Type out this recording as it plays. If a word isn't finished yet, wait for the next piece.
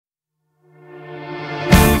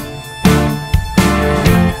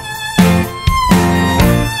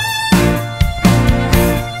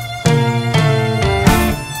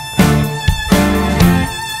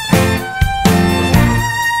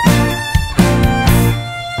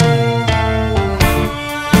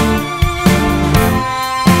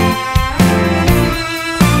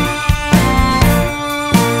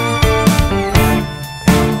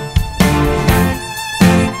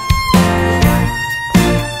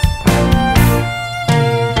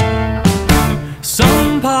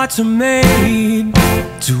parts are made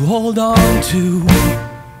to hold on to,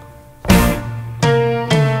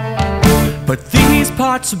 but these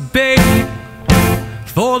parts are bait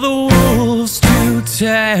for the wolves to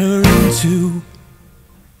tear into.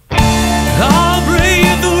 I'll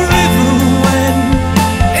brave the river when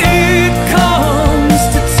it comes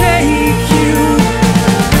to take you.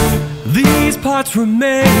 These parts were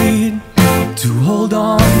made to hold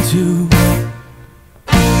on to.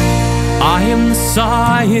 I am the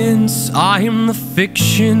science, I am the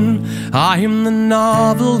fiction, I am the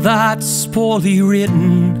novel that's poorly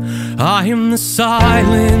written. I am the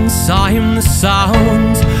silence, I am the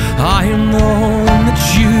sound, I am the home that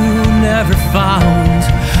you never found.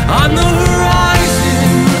 I'm the horizon,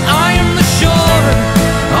 I am the shore,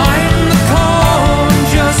 I am the calm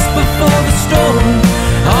just before the storm.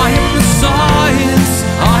 I am the science,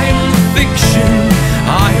 I am the fiction,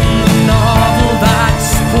 I am the novel that's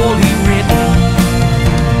poorly written.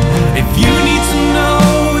 If you need to know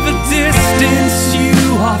the distance you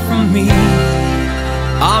are from me,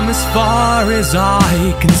 I'm as far as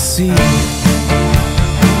I can see.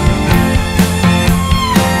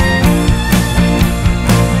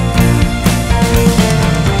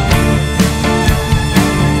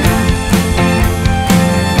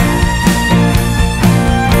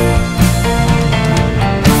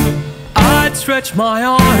 I'd stretch my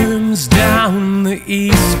arms down the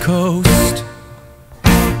East Coast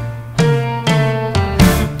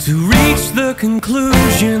to reach the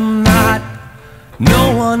conclusion that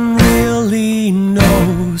no one really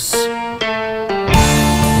knows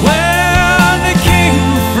where they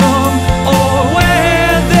came from or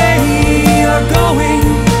where they are going,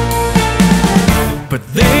 but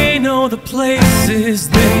they know the places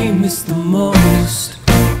they miss the most.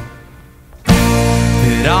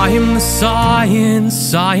 That I am the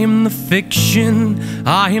science, I am the fiction,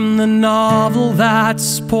 I am the novel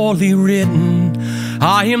that's poorly written.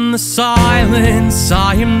 I am the silence,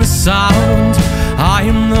 I am the sound, I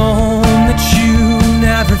am the home that you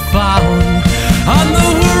never found. On the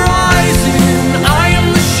horizon, I am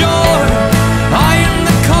the shore, I am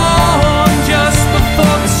the calm just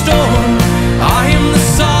before the storm. I am the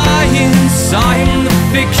science, I am the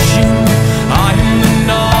fiction, I am the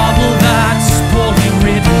novel that's poorly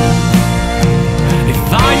written. If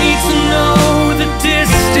I need to know the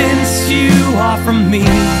distance you are from me,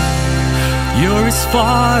 you're as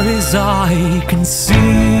far as I can see.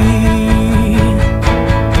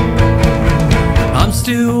 I'm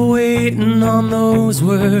still waiting on those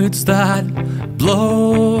words that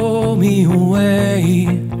blow me away.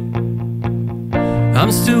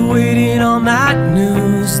 I'm still waiting on that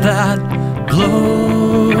news that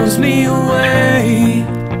blows me away.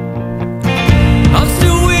 I'm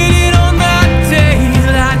still waiting on that day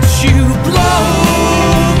that you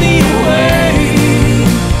blow me away.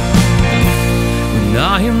 When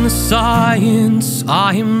I am the science,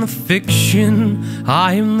 I am the fiction,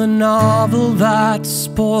 I am the novel that's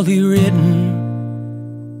poorly written.